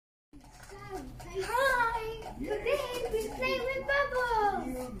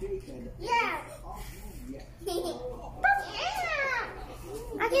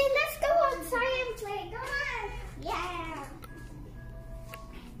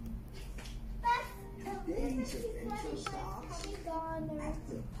Today's adventure starts at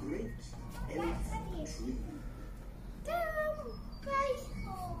the Great Elf Tree.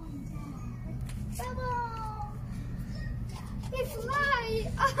 It's light.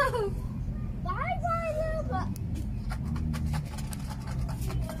 Oh, bye bye, little.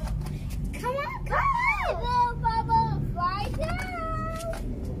 Come on, little bubble, fly down.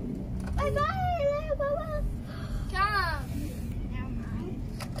 Bye bye, little bubble. Come.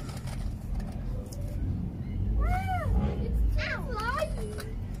 Wow, it's still flying.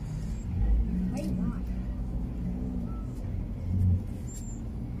 Wait, why?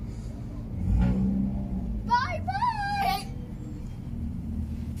 Bye bye.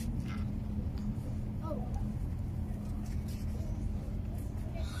 Oh.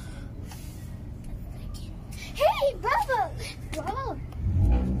 Hey, Bubble! Bubble!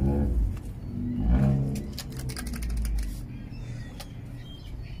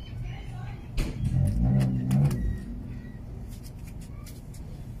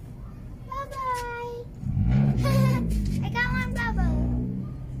 Bye-bye! I got one bubble.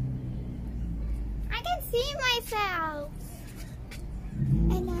 I can see myself.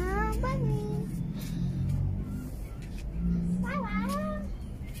 And now, bunny. Bye-bye.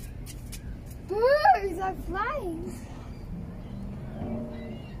 Birds are flying.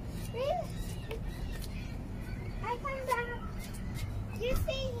 Really? I come back. You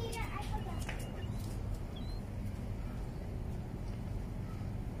stay here. I come back.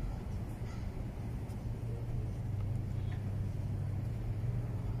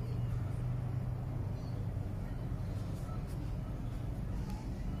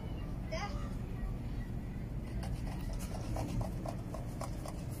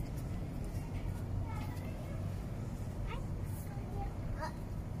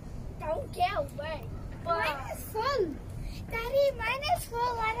 Don't get away. Mine is full. Daddy, mine is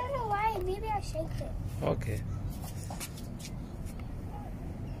full. I don't know why. Maybe I'll shake it. Okay.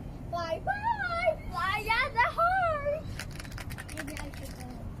 Bye bye. Fly at the heart. Maybe I should go.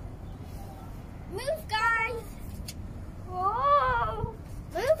 Move, guys. Whoa.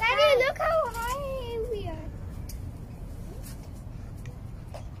 Move, Daddy, look how high we are.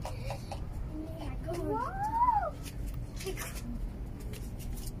 Whoa.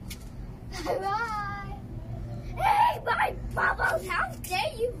 Bye-bye. Hey, my bubbles, how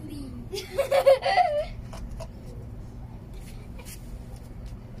dare you leave?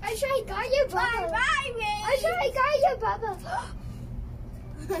 I sure I got your bubble. Bye-bye, Ray. I sure I got your bubble.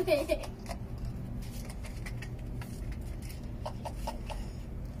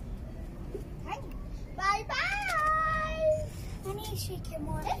 Bye-bye. I need to shake your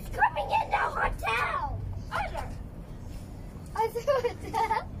more. It's coming in the hotel. Hotel.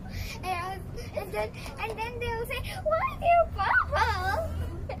 And then they'll say, what's your bubble?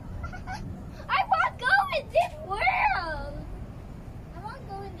 I want to go in this world. I want to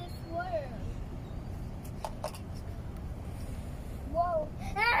go in this world. Whoa.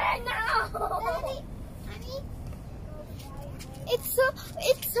 No. Daddy. It's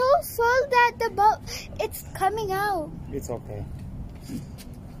so full that the boat it's coming out. It's okay.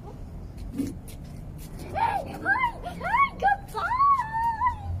 Hey, goodbye.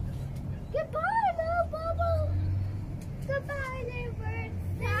 Goodbye, little bubble. Goodbye, little bird.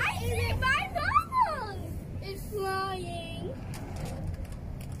 I see my bubble. It's flying.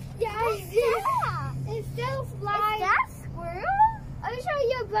 Yeah, I see. Yeah. It's still flying. Is that squirrel? I'm sure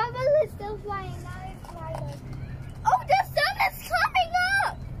your bubble is still flying. Now it's flying. Oh, the sun is coming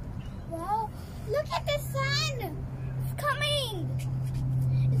up. Wow. Look at the sun. It's coming.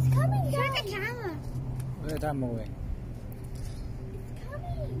 It's coming down. Turn the camera. Look at that moving. It's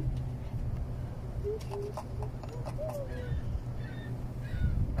coming.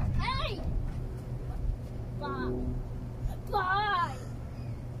 Hey! Bye. Bye.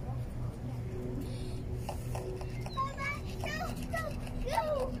 Bye-bye. Go.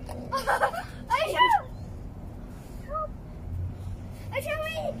 I shall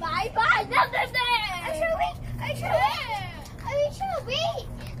wait. Bye-bye. No. I shall wait.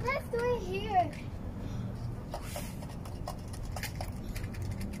 Let's do it here.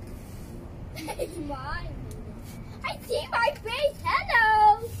 It's mine. I see my face.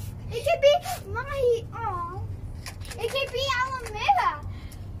 Hello. It could be my It could be our mirror.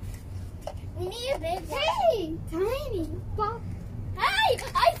 We need a big one. Hey, tiny. Hey,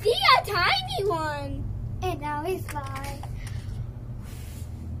 I see a tiny one. And now it's fine.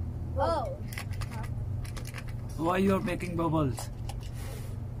 Whoa. Why you're making bubbles?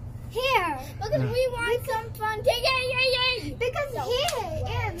 Here. Because we want some fun. Yay. Because here,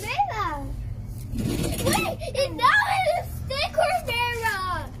 in mirror. Wait, and now it's a sticker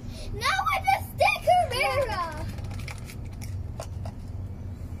mirror. Now it's a sticker mirror.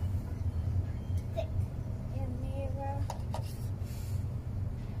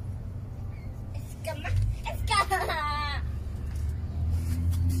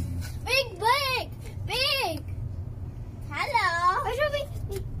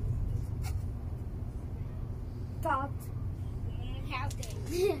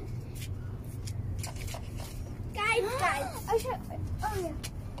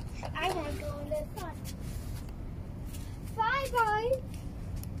 I want to go in the sun. Bye bye.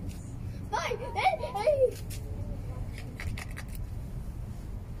 Bye. Hey.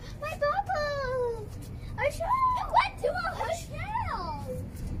 My bubble. A shell. You went to a shell.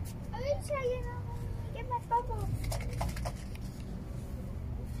 I'm going to try you now. Get my bubble.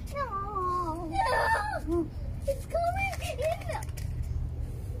 No. No. It's coming in.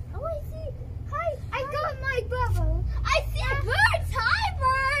 Oh, I see. Hi. I got my bubble. I see birds. Hi,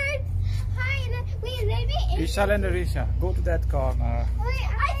 birds. Hi. Wait, let me in. Vishal and Arisha, go to that corner. Wait,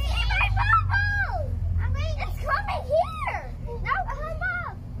 I see my bubble. It's coming here. Now come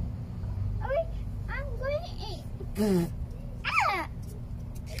up. Wait, I'm going in.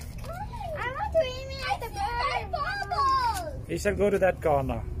 It's coming. I want to aim it at the bird. Bubble. Vishal, go to that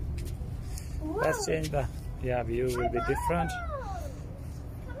corner. Whoa. Let's change the view will be different.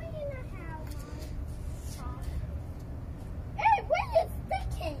 Coming in the house. Hey, where is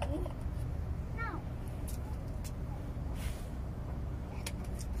sticking? No.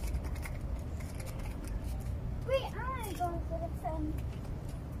 Wait, I'm going to the sun.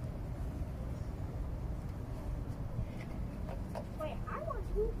 Wait, I want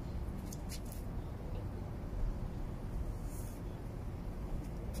to.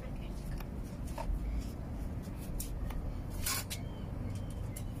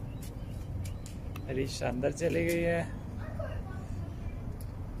 Arisha अंदर चली गई है।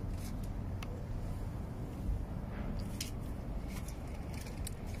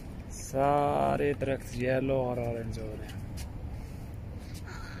 सारे दरख्त yellow और orange हो रहे हैं।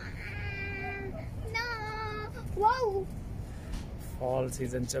 Whoa! फॉल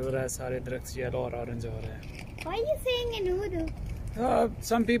सीजन चल रहा है, सारे दरख्त येलो और ऑरेंज हो रहे हैं। Why are you saying in Urdu?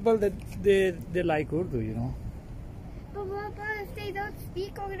 Some people they like Urdu, you know. But if they don't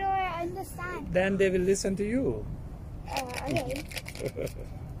speak Urdu or understand? Then they will listen to you. Okay.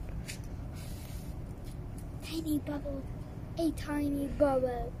 Tiny bubble. A tiny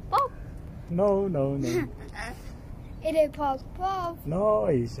bubble. Pop! No. It is pop pop. No,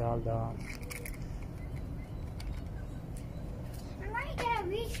 Ishal, don't. I'm going to get a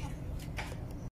reach.